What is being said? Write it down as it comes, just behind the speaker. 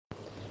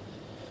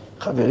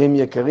חברים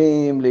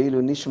יקרים,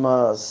 לעילו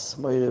נשמס,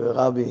 מוירי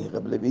ורבי,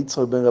 רב לוי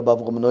יצחק בן רב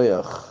אברהם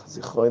נויח,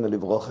 זיכרונו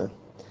לברוכה.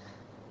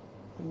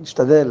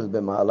 נשתדל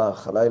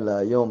במהלך הלילה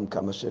היום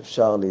כמה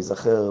שאפשר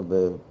להיזכר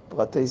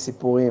בפרטי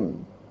סיפורים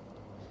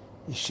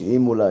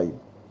אישיים אולי.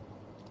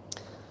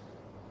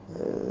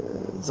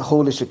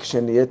 זכור לי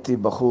שכשנהייתי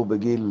בחור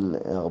בגיל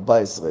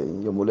 14,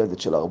 יום הולדת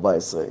של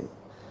 14,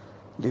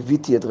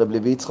 ליוויתי את רב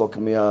לוי יצחק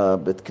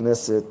מהבית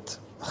כנסת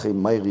אחרי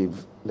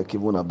מייריב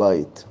לכיוון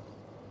הבית.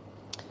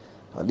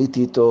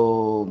 עליתי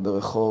איתו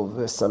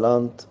ברחוב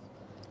סלנט,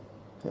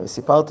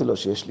 סיפרתי לו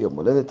שיש לי יום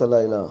הולדת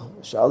הלילה,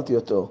 שאלתי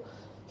אותו,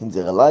 אם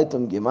זה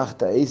רלייטון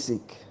גימחת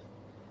אייסיק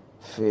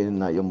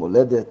פן היום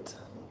הולדת,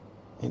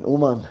 אין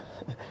אומן.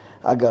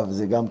 אגב,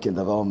 זה גם כן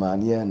דבר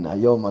מעניין,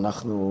 היום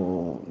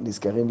אנחנו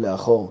נזכרים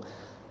לאחור.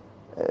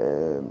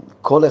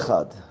 כל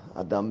אחד,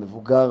 אדם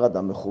מבוגר,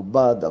 אדם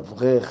מכובד,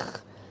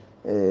 אברך,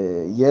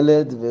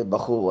 ילד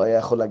ובחור, היה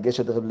יכול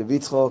לגשת רב לוי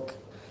יצחק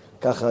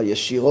ככה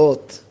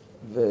ישירות,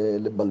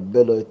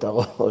 ולבלבל לו את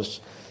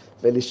הראש,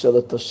 ולשאול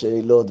אותו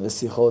שאלות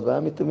ושיחות, והיה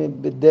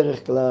מתמיד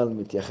בדרך כלל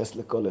מתייחס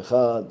לכל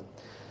אחד,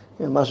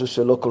 משהו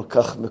שלא כל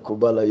כך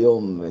מקובל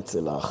היום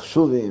אצל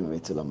החשובים,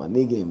 אצל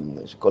המנהיגים,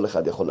 שכל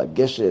אחד יכול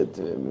לגשת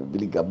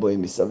בלי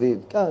גבוהים מסביב,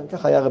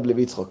 ככה היה רב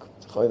לוי יצחק,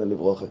 זכרונו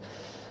לברוכה.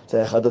 זה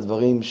היה אחד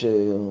הדברים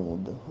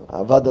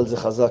שעבד על זה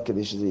חזק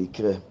כדי שזה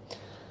יקרה.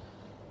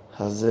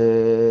 אז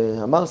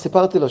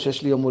סיפרתי לו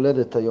שיש לי יום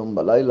הולדת היום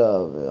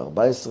בלילה,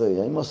 ו-14,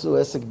 האם עשו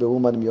עסק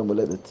באומן עם יום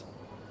הולדת?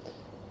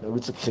 רבי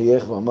יצחק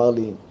חייך ואמר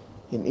לי,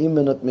 in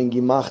אימנות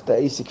מנגימחת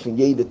עסק פן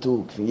ידה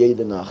טוג, פן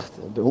ידה נחת.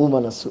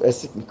 באומן עשו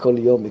עסק מכל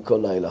יום, מכל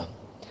לילה.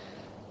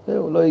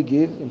 הוא לא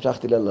הגיב,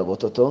 המשכתי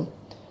ללוות אותו.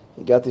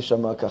 הגעתי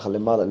שם ככה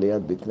למעלה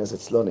ליד בית כנסת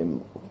סלונים,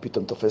 הוא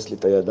פתאום תופס לי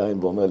את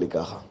הידיים ואומר לי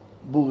ככה,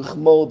 בורך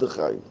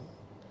מרדכי,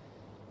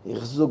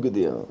 ich suche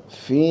dir,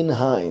 fin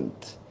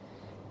heint,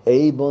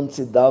 Eibon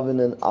zu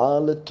davenen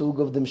alle Tug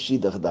auf dem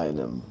Schiedach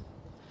deinem.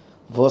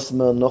 Was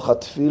mir noch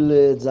hat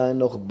viele, sei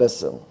noch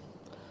besser.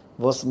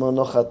 Was mir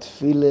noch hat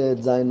viele,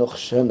 sei noch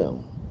schöner.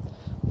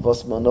 Was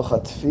mir noch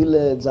hat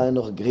viele, sei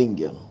noch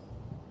geringer.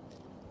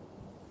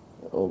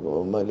 הוא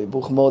אומר לי,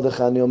 ברוך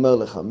מרדכי, אני אומר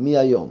לך,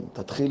 מהיום,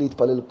 תתחיל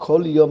להתפלל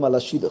כל יום על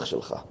השידך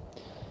שלך.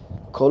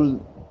 כל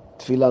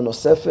תפילה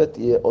נוספת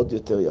יהיה עוד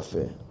יותר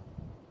יפה.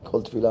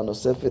 כל תפילה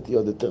נוספת יהיה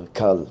עוד יותר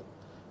קל.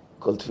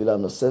 כל תפילה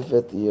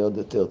נוספת יהיה עוד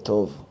יותר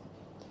טוב.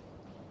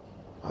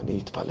 אני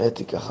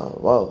התפלאתי ככה,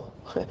 וואו,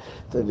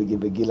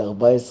 בגיל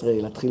 14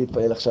 להתחיל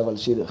להתפלל עכשיו על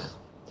שידך.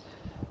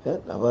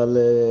 אבל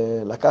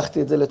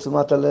לקחתי את זה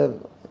לתשומת הלב,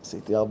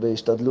 עשיתי הרבה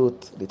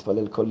השתדלות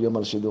להתפלל כל יום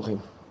על שידוכים.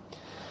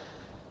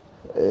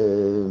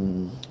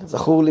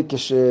 זכור לי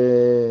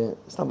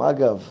סתם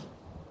אגב,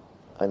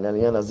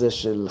 העניין הזה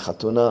של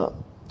חתונה,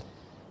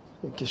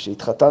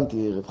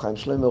 כשהתחתנתי, רב חיים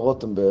שלמה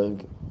רוטנברג,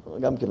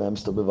 גם כן היה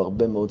מסתובב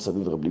הרבה מאוד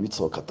סביב רב לוי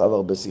יצחק, כתב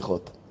הרבה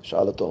שיחות,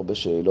 שאל אותו הרבה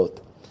שאלות.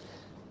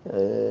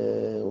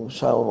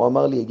 הוא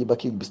אמר לי,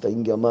 גיבקי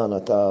בסטאין גרמן,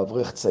 אתה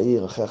אברך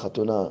צעיר אחרי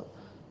החתונה,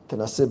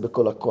 תנסה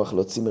בכל הכוח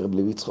להוציא מרב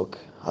לוי יצחק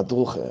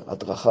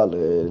הדרכה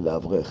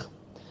לאברך.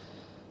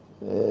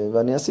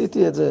 ואני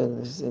עשיתי את זה,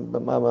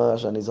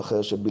 ממש אני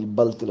זוכר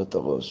שבלבלתי לו את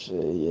הראש,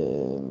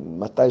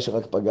 מתי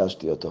שרק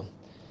פגשתי אותו.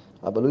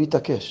 אבל הוא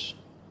התעקש,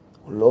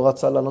 הוא לא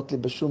רצה לענות לי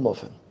בשום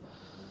אופן.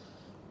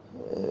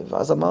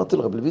 ואז אמרתי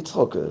לו, רב לוי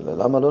יצחק,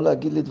 למה לא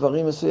להגיד לי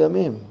דברים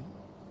מסוימים?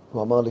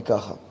 הוא אמר לי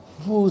ככה,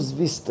 Wos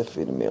wisst ihr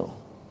von mir?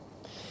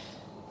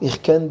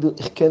 Ich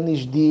kenn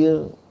nicht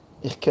dir,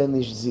 ich kenn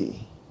nicht sie.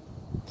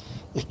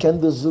 Ich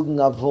kann dir sagen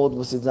ein Wort,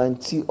 was sie sein,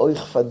 zieh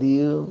euch von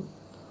dir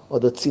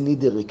oder zieh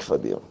niederig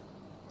von dir.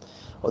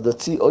 Oder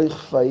zieh euch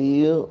von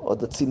ihr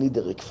oder zieh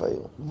niederig von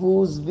ihr.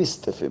 Wos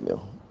wisst ihr von mir?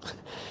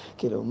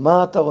 כאילו,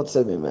 מה אתה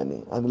רוצה ממני?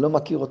 אני לא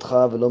מכיר אותך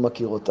ולא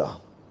מכיר אותה.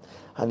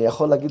 אני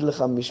יכול להגיד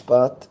לך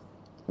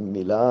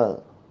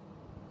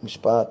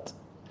משפט,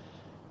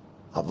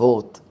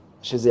 אבות,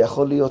 שזה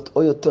יכול להיות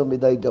או יותר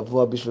מדי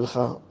גבוה בשבילך,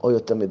 או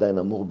יותר מדי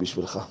נמוך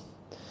בשבילך.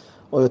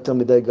 או יותר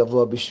מדי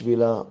גבוה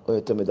בשבילה, או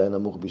יותר מדי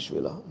נמוך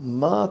בשבילה.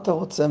 מה אתה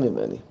רוצה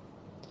ממני?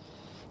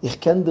 Ich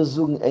kann dir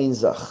sagen ein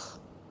Sach.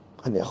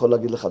 אני יכול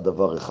להגיד לך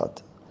דבר אחד.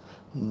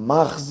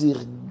 מחזיר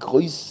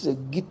גרויסה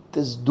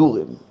גיטס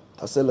דורים.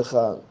 תעשה לך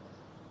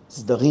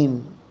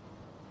סדרים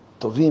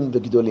טובים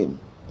וגדולים.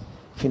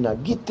 פינה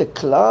גיטה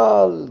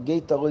כלל,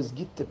 גיטה רויס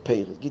גיטה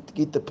פיר,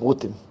 גיטה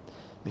פרוטים.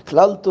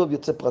 מכלל טוב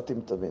יוצא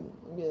פרטים טובים.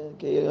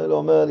 כי הוא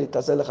אומר לי,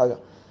 תעשה לך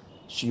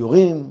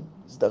שיעורים,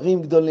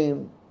 סדרים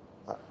גדולים,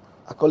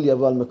 הכל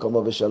יבוא על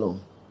מקומו בשלום.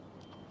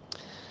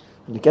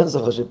 אני כן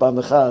זוכר שפעם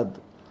אחד,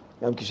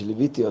 גם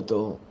כשליוויתי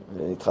אותו,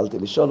 התחלתי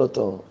לשאול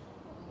אותו,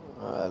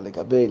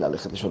 לגבי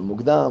ללכת לשאול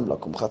מוקדם,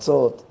 לקום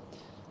חצות,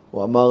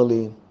 הוא אמר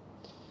לי,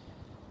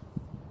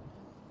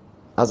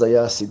 אז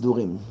היה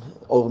סידורים,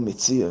 אור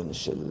מציון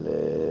של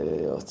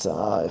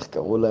הוצאה, איך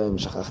קראו להם,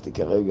 שכחתי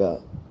כרגע,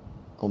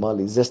 הוא אמר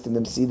לי, זסטן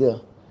הם סידר,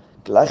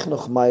 gleich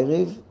noch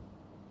Meiriv,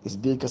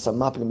 ist Birkas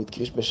Amapel mit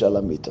Krisch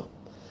Beshalamito.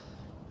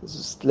 Es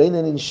ist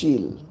Leinen in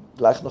Schiel,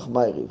 gleich noch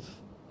Meiriv,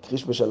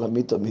 Krisch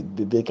Beshalamito mit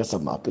Birkas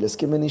Amapel. Es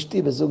kommen nicht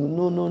die, und sagen,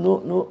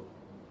 nu.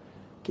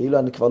 כאילו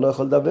אני כבר לא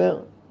יכול לדבר.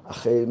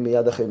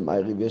 מיד אחרי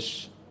מייריב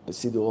יש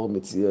בסידור אור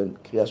מציון,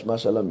 קריאה שמע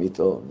שלום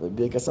איתו,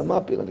 וברכס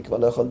המפיל, אני כבר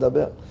לא יכול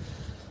לדבר.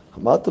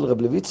 אמרתי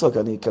לרב לוי יצחק,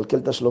 אני אקלקל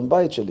את השלום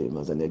בית שלי,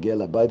 אז אני אגיע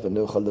לבית ואני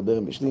לא יכול לדבר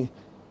עם אשתי.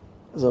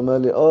 אז הוא אומר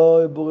לי,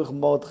 אוי, בורך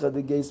מורדך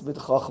די גייס מיט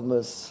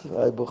חוכמס.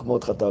 אוי, בורך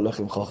מורדך, אתה הולך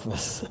עם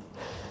חוכמס.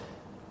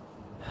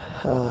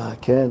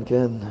 כן,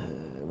 כן,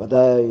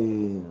 ודאי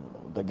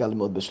דגל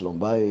מאוד בשלום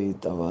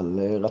בית, אבל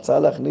רצה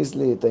להכניס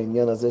לי את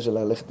העניין הזה של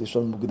ללכת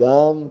לישון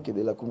מוקדם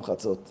כדי לקום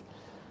חצות.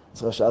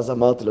 זאת שאז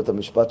אמרתי לו את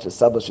המשפט של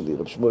סבא שלי,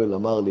 רב שמואל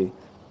אמר לי,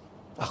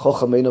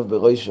 החוכם אינוב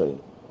בראשי.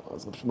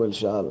 אז רב שמואל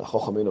שאל,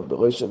 החוכם אינוב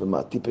בראשי ומה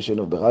הטיפש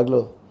אינוב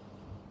ברגלו?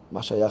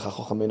 מה שייך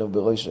החוכם אינוב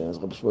בראשי? אז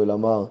רב שמואל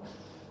אמר,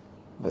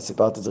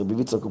 וסיפרתי את זה רבי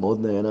ויצחק, הוא מאוד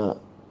נהנה,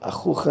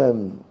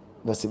 החוכם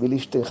והסיבילי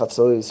שתי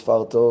חצוי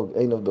ספר טוג,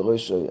 אינוב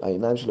בראשי,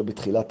 העיניים שלו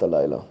בתחילת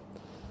הלילה.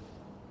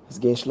 אז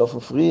גין שלוף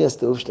ופרי, אז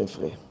תאוף שתי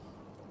פרי.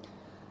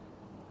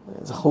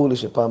 זכור לי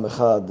שפעם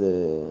אחד,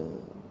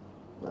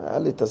 היה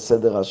לי את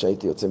הסדר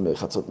שהייתי יוצא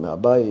מחצות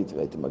מהבית,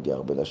 והייתי מגיע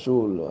הרבה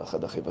לשול,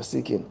 אחד אחרי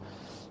בסיקין.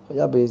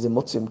 היה באיזה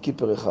מוצאים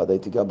קיפר אחד,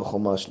 הייתי גם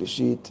בחומה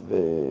השלישית,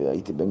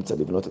 והייתי באמצע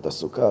לבנות את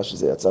הסוכה,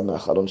 שזה יצא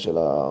מהחלון של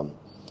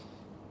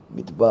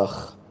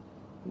המטבח.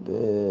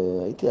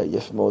 והייתי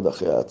עייף מאוד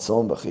אחרי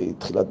הצום, ואחרי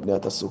תחילת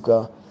בניית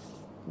הסוכה.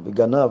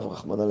 וגנב,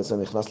 רחמנא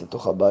ליצלן, נכנס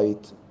לתוך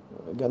הבית,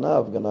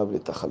 גנב לי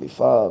את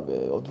החליפה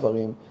ועוד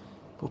דברים.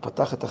 והוא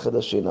פתח את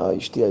החדר שינה,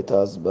 אשתי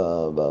הייתה אז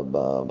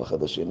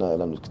בחדר שינה, היה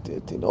לנו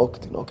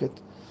תינוקת,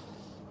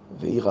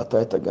 והיא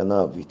ראתה את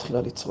הגנב, והיא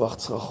התחילה לצרוח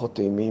צרחות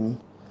אימים.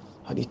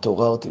 אני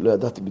התעוררתי, לא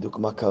ידעתי בדיוק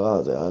מה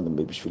קרה, זה היה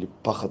בשבילי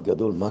פחד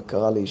גדול, מה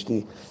קרה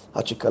לאשתי.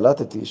 עד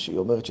שקלטתי שהיא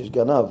אומרת שיש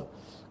גנב,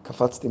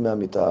 קפצתי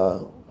מהמיטה,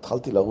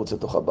 התחלתי לרוץ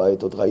לתוך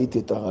הבית, עוד ראיתי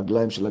את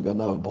הרגליים של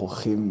הגנב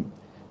בורחים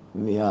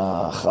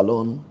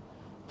מהחלון,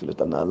 אפילו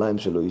את הנעליים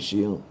שלו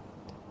השאיר.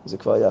 זה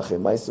כבר היה אחרי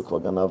מייסו, כבר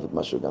גנב את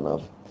מה שהוא גנב.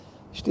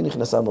 אשתי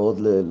נכנסה מאוד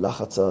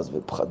ללחץ אז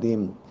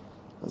ופחדים.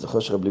 אני זוכר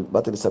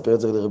שבאתי לספר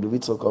את זה לרבי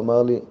ויצחק, הוא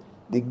אמר לי,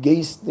 די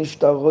גייסט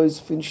נשת הרויז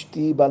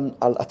פינשתי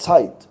על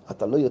הצייט.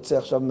 אתה לא יוצא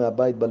עכשיו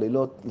מהבית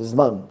בלילות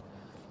לזמן.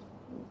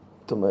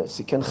 זאת אומרת,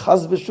 סיכן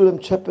חז ושולם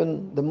צ'פן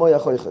דמו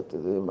יכול יחד.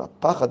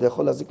 הפחד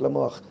יכול להזיק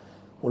למוח.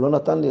 הוא לא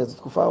נתן לי איזו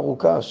תקופה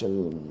ארוכה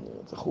של,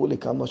 זכרו לי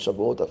כמה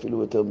שבועות,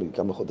 אפילו יותר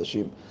מכמה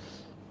חודשים. הוא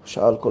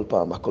שאל כל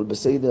פעם, הכל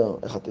בסדר?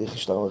 איך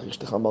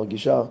אשתך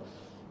מרגישה?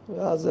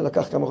 ואז זה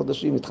לקח כמה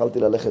חודשים, התחלתי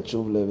ללכת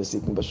שוב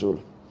לסיכון בשול.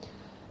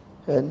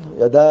 כן,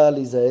 ידע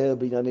להיזהר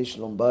בענייני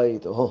שלום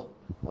בית,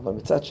 אבל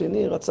מצד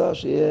שני רצה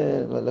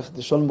שיהיה ללכת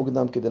לישון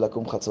מוקדם כדי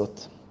לקום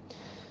חצות.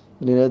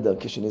 בלי נדר,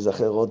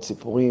 כשנזכר עוד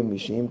סיפורים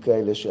אישיים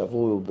כאלה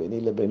שעברו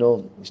ביני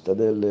לבינו,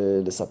 נשתדל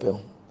לספר.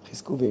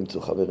 חזקו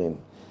וימצאו חברים.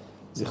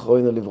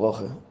 זכרונו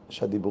לברוכה,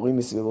 שהדיבורים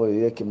מסביבו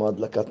יהיה כמו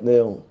הדלקת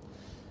נר,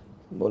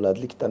 כמו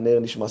להדליק את הנר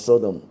נשמע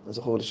סודום. אני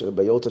זוכר לי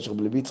שביורצות של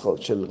רב לוי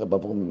יצחק, של רב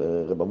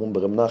אברום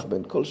ברם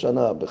נחמן, כל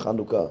שנה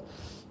בחנוכה,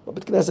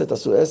 בבית כנסת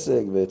עשו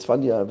עסק,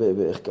 וצפניה,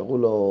 ואיך קראו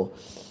לו,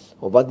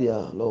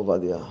 עובדיה, לא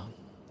עובדיה.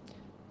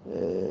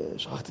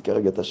 שכחתי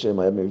כרגע את השם,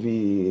 היה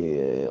מביא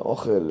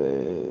אוכל,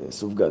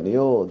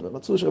 סופגניות,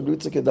 ורצו שרב לוי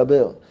יצחק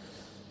ידבר.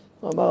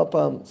 הוא אמר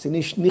פעם,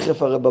 סיני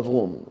שניחף הרב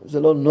אברום. זה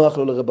לא נוח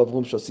לו לרב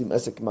אברום שעושים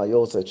עסק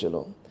מהיורצייט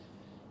שלו.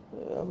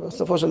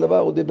 בסופו של דבר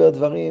הוא דיבר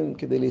דברים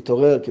כדי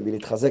להתעורר, כדי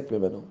להתחזק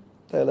ממנו.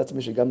 תאר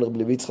לעצמי שגם לרב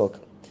לוי יצחק,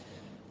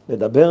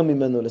 לדבר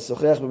ממנו,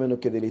 לשוחח ממנו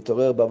כדי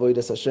להתעורר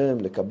בעבודת השם,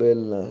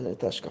 לקבל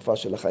את ההשקפה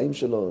של החיים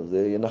שלו,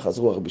 זה יהיה נחת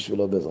רוח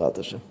בשבילו בעזרת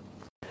השם.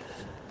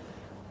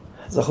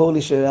 זכור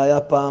לי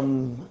שהיה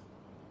פעם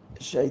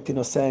שהייתי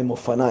נוסע עם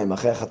אופניים,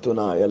 אחרי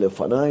החתונה היה לי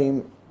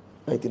אופניים,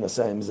 הייתי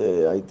נוסע עם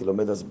זה, הייתי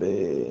לומד אז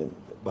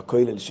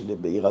בכולל שלי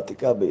בעיר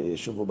עתיקה,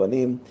 ביישוב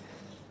ובנים,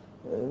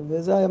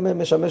 וזה היה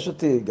משמש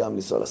אותי גם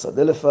לנסוע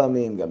לשדה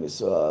לפעמים, גם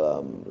לנסוע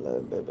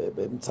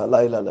באמצע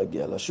הלילה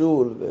להגיע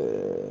לשול,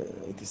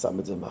 והייתי שם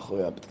את זה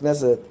מאחורי הבית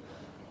כנסת,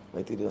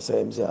 והייתי נוסע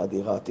עם זה עד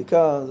עיר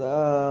העתיקה, זה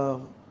היה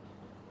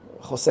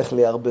חוסך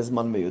לי הרבה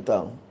זמן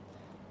מיותר.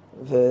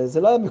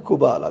 וזה לא היה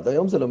מקובל, עד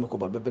היום זה לא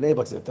מקובל, בבני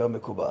ברק זה יותר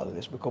מקובל,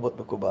 יש מקומות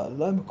מקובל,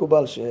 לא היה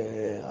מקובל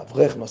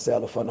שאברך נוסע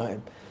על אופניים,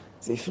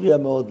 זה הפריע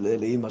מאוד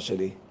לאמא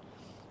שלי.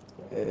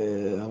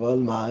 אבל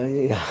מה,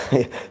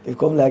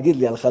 במקום להגיד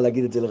לי, הלכה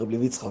להגיד את זה לרב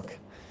לוי יצחק,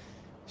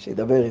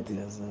 שידבר איתי.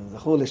 אז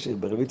זכור לי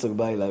שברב יצחק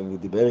בא אליי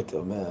ודיבר איתי,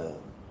 הוא אומר,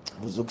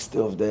 וזוגסטי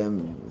עובדיהם,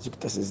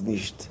 זוגטס איז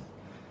נישט,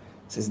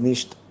 זה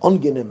נישט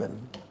אונגנמן,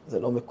 זה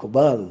לא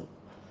מקובל.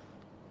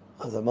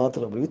 אז אמרתי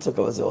לרב לוי יצחק,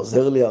 אבל זה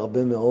עוזר לי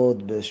הרבה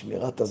מאוד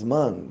בשמירת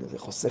הזמן, זה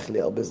חוסך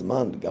לי הרבה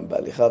זמן, גם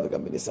בהליכה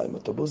וגם בניסה עם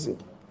אוטובוסים.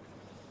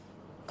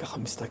 ככה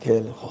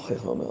מסתכל,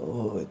 חוכך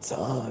ואומר,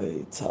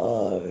 צאי,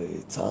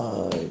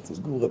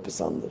 תסגור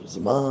פסנדר,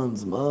 זמן,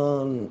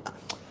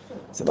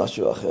 זה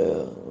משהו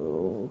אחר.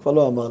 הוא כבר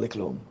לא אמר לי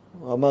כלום.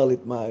 הוא אמר לי,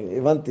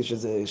 הבנתי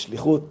שזה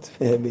שליחות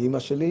מאמא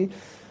שלי,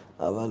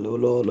 אבל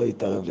הוא לא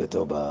התערב לי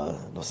יותר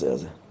בנושא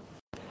הזה.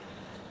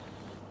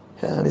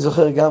 אני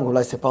זוכר גם,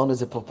 אולי סיפרנו את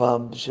זה פה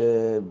פעם,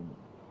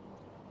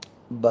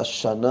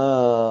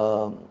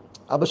 שבשנה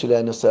אבא שלי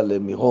היה נוסע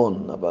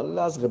למירון, אבל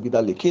אז רב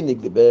גדליה קיניג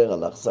דיבר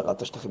על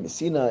החזרת השטחים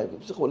מסיני,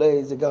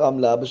 וכולי, זה גרם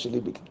לאבא שלי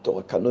בתור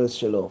הקנוס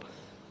שלו.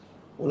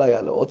 אולי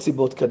היה לו עוד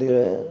סיבות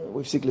כנראה,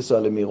 הוא הפסיק לנסוע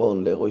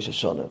למירון, לראש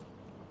השונה.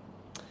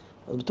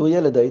 אז בתור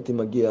ילד הייתי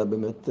מגיע,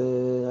 באמת,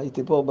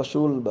 הייתי פה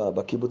בשול,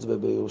 בקיבוץ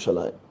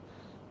בירושלים.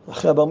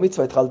 אחרי הבר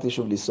מצווה התחלתי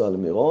שוב לנסוע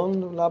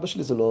למירון, לאבא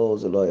שלי זה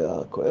לא היה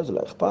כואב, זה לא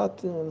היה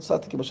אכפת,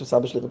 נסעתי כמו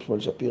שסבא שלי רב שמואל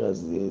שפירא,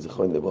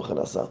 זיכרונו לברכה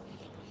נסע.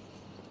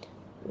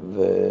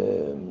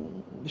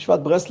 ובשבט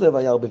ברסלב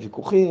היה הרבה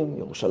ויכוחים,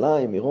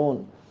 ירושלים,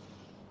 מירון,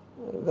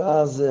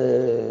 ואז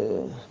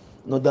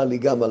נודע לי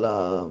גם על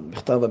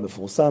המכתב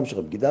המפורסם של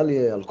רב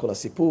גדליה, על כל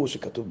הסיפור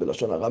שכתוב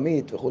בלשון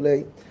ארמית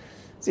וכולי.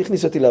 זה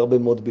הכניס אותי להרבה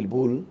מאוד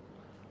בלבול.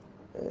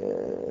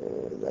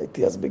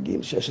 הייתי אז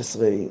בגיל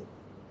 16,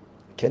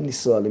 כן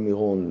לנסוע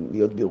למירון,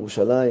 להיות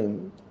בירושלים.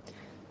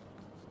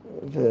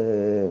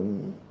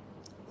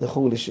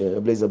 וזכור לי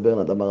שרב אליעזר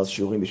ברנד אמר אז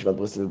שיעורים בשבט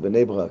ברסלב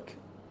בבני ברק,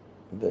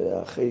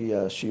 ואחרי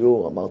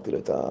השיעור אמרתי לו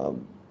את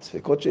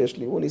הספקות שיש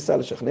לי, הוא ניסה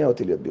לשכנע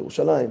אותי להיות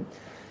בירושלים.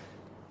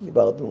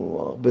 דיברנו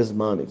הרבה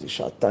זמן, איזה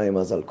שעתיים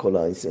אז על כל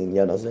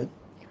העניין הזה.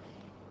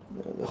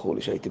 זכור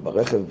לי שהייתי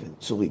ברכב,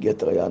 צורי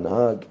גטר היה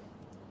הנהג,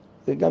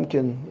 וגם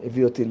כן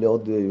הביא אותי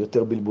לעוד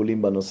יותר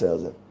בלבולים בנושא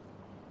הזה.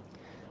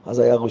 אז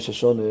היה ראש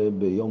השונה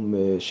ביום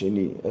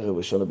שני, ערב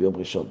ראשון ביום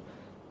ראשון.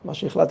 מה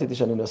שהחלטתי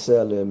שאני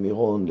נוסע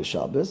למירון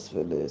לשבס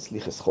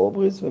ולסליחס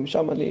חובריס,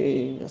 ומשם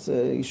אני אעשה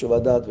יישוב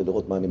הדעת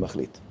ולראות מה אני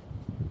מחליט.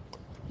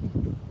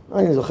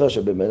 אני זוכר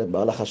שבאמת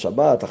במהלך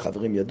השבת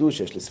החברים ידעו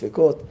שיש לי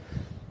ספקות.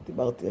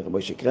 דיברתי, רב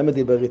משה קרמר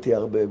דיבר איתי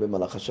הרבה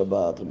במהלך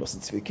השבת, רב נוסן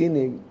צבי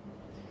קיניג.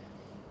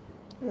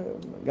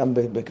 גם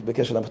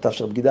בקשר למכתב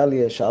של רב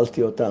גדליה,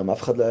 שאלתי אותם,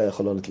 אף אחד לא היה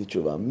יכול לענות לי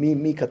תשובה.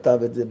 מי כתב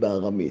את זה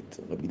בארמית?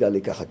 רב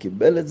גדליה ככה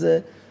קיבל את זה,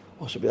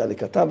 או שרב גדליה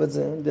כתב את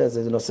זה? אני יודע,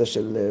 זה נושא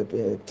של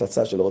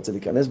פצצה שלא רוצה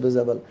להיכנס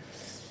בזה, אבל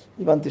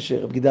הבנתי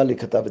שרב גדליה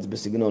כתב את זה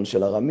בסגנון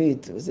של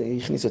ארמית, וזה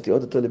הכניס אותי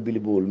עוד יותר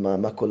לבלבול,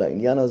 מה כל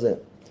העניין הזה.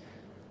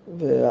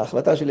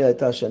 וההחלטה שלי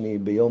הייתה שאני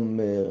ביום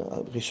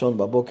ראשון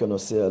בבוקר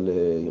נוסע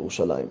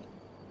לירושלים.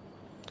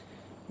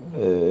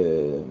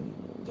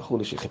 וזכור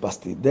לי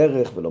שחיפשתי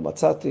דרך ולא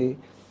מצאתי.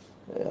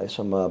 היה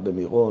שם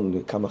במירון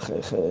כמה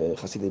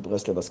חסידי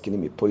ברסלב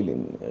הזקנים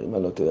מפוילין. אם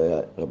אני לא יודע,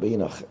 היה רבי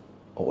הינך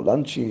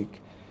אורלנצ'יק,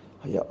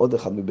 היה עוד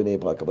אחד מבני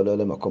ברק, אבל לא היה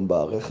להם מקום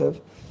ברכב.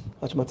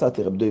 עד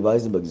שמצאתי רב דוי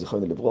וייזנברג,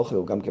 זיכרונו לברכה,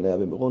 הוא גם כן היה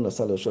במירון,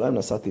 נסע לירושלים,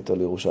 נסעתי איתו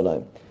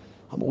לירושלים.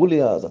 אמרו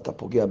לי אז, אתה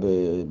פוגע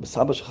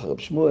בסבא שלך, רב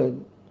שמואל.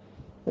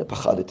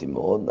 פחדתי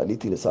מאוד,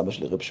 עליתי לסבא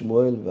שלי רב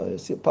שמואל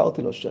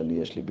וסיפרתי לו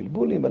יש לי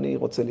בלבולים, אני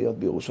רוצה להיות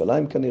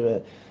בירושלים כנראה,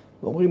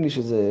 ואומרים לי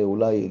שזה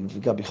אולי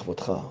יפגע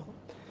בכבודך.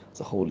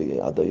 זכור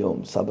לי עד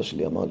היום, סבא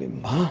שלי אמר לי,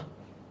 מה?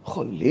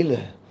 חולילה?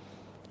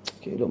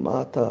 כאילו,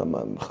 מה אתה,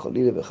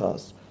 חולילה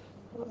וחס?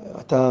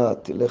 אתה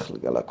תלך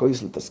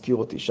לכויסל, תזכיר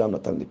אותי שם,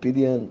 נתן לי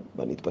פדיין,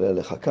 ואני אתפלל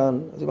עליך כאן.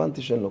 אז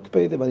הבנתי שאין לו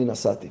קפדה ואני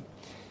נסעתי.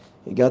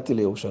 הגעתי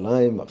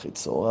לירושלים אחרי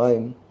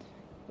צהריים,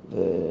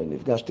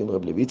 ונפגשתי עם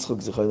רב לוי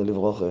יצחק, זיכרונו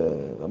לברכה,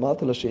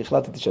 ואמרתי לו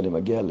שהחלטתי שאני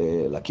מגיע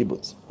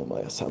לקיבוץ. הוא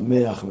היה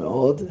שמח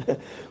מאוד.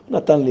 הוא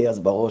נתן לי אז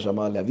בראש,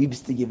 אמר לי, אבי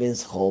בסטיגי בן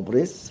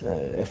סחובריס,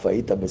 איפה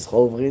היית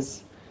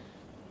בסחובריס?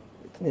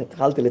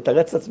 התחלתי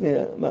לתרץ את עצמי,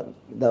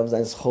 דאב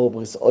זין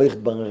סחובריס, אויכט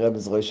ברנרב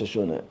בזרוי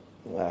השונה.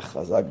 הוא היה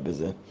חזק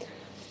בזה.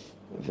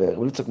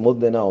 ורב יצחק מאוד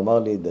בעינה, הוא אמר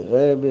לי,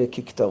 דרב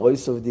כקטרוי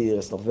סובדי,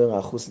 רסנוכבר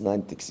האחוס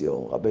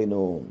ניינטיקסיו,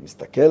 רבינו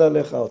מסתכל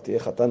עליך, או תהיה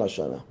חתן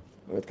השנה.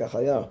 באמת כך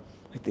היה.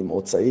 הייתי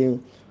מאוד צעיר,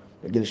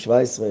 בגיל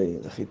 17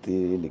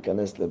 זכיתי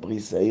להיכנס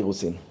לבריס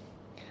האירוסין.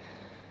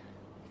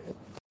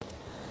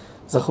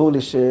 זכור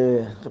לי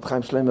שרב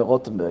חיים שלמה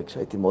רוטנברג,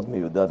 שהייתי מאוד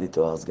מיודד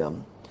איתו אז גם,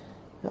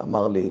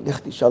 אמר לי, לך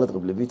תשאל את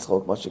רב לוי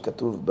יצחק, מה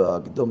שכתוב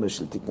בקדומה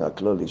של תיקנה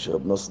הכלולי,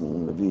 שרב נוסן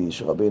מביא,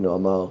 שרבינו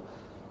אמר,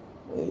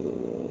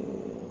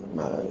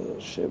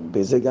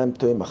 שבזה גם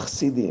טועים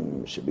החסידים,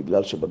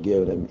 שבגלל שבגיע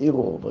אליהם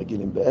עירו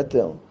ורגילים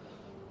ביתר,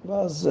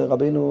 ואז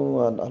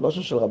רבינו,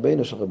 הלושן של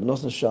רבינו, של רב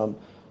נוסן שם,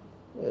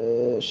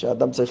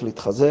 שאדם צריך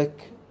להתחזק,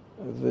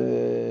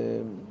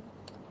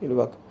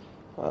 וכאילו,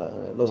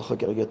 לא זוכר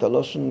כרגע את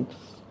הלושן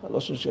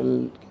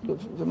של,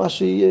 ומה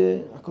שיהיה,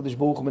 הקדוש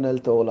ברוך הוא מנהל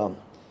את העולם.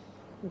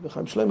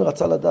 וחיים שלמה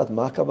רצה לדעת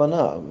מה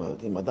הכוונה,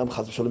 אם אדם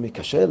חס ושלום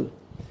ייכשל.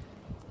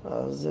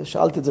 אז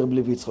שאלתי את זה רב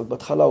לוי יצחק,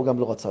 בהתחלה הוא גם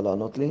לא רצה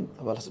לענות לי,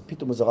 אבל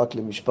פתאום הוא זרק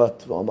לי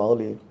משפט, והוא אמר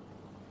לי,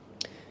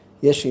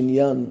 יש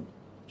עניין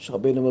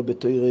שרבינו אומר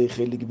בתוירי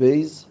חיליק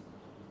בייז,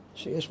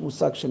 שיש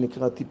מושג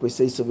שנקרא טיפוי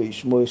סייסו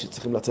וישמוי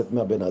שצריכים לצאת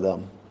מהבן אדם.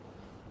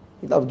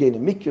 נדאב גייני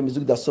מיקווה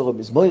מזוג דסורו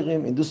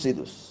מזמוירים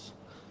אינדוסידוס.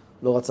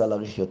 לא רצה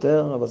להאריך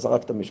יותר, אבל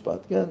זרק את המשפט.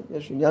 כן,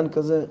 יש עניין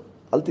כזה,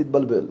 אל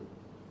תתבלבל.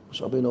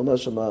 שרבינו אומר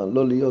שמה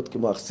לא להיות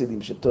כמו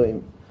החסידים שטועים.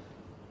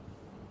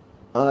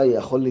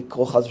 יכול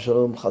לקרוא חס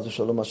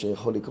ושלום מה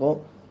שיכול לקרוא.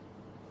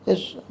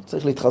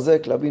 צריך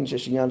להתחזק, להבין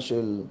שיש עניין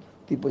של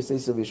טיפוי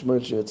סייסו וישמואל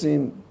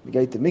שיוצאים,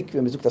 בגייתי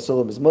מיקווה, מזוג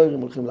תסורו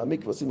מזמוירים, הולכים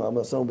להמיקווה, עושים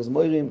תסורו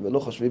מזמוירים ולא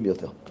חושבים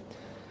יותר.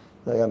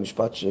 זה היה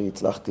משפט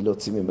שהצלחתי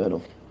להוציא ממנו.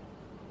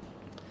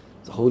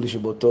 זכור לי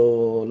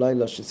שבאותו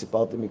לילה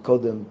שסיפרתי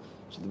מקודם,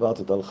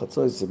 כשדיברתי אותו על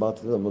חצויס,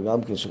 דיברתי אותו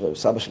גם כן,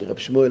 שסבא שלי רב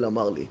שמואל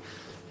אמר לי,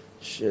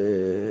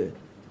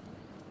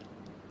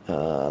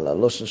 על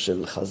הלושן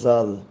של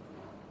חז"ל,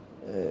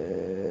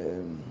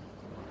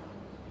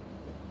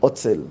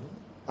 אוצל,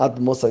 עד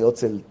מוסי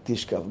אוצל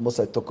תשכב,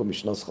 מוסי תוקו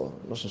משנוסחו,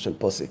 לושן של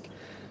פוסיק.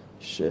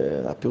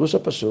 שהפירוש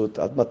הפשוט,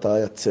 עד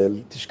מתי הצל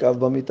תשכב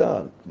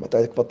במיטה, מתי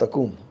כבר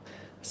תקום.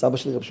 סבא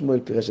שלי רב שמואל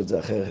פירש את זה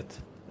אחרת.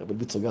 רב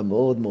ביצר גם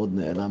מאוד מאוד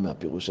נהנה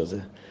מהפירוש הזה.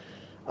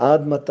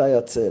 עד מתי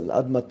הצל,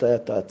 עד מתי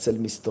הצל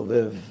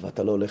מסתובב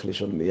ואתה לא הולך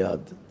לישון מיד.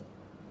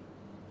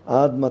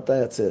 עד מתי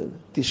הצל,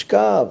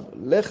 תשכב,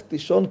 לך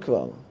תישון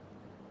כבר.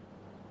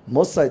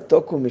 מוסי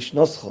תוקו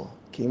משנוסחו,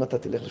 כי אם אתה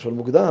תלך לישון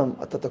מוקדם,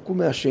 אתה תקום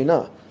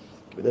מהשינה.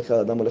 בדרך כלל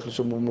האדם הולך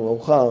לישון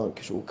מאוחר,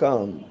 כשהוא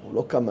קם, הוא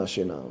לא קם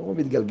מהשינה, הוא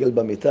מתגלגל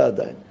במיטה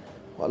עדיין.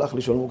 הוא הלך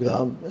לישון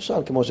מוקדם,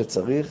 ישן כמו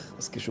שצריך,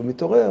 אז כשהוא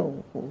מתעורר,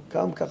 הוא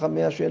קם ככה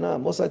מהשינה,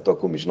 מוסי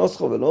תוקו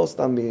משנוסחו, ולא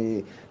סתם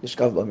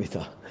לשכב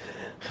במיטה.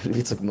 רב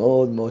יצחק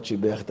מאוד מאוד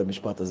שיבח את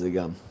המשפט הזה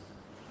גם.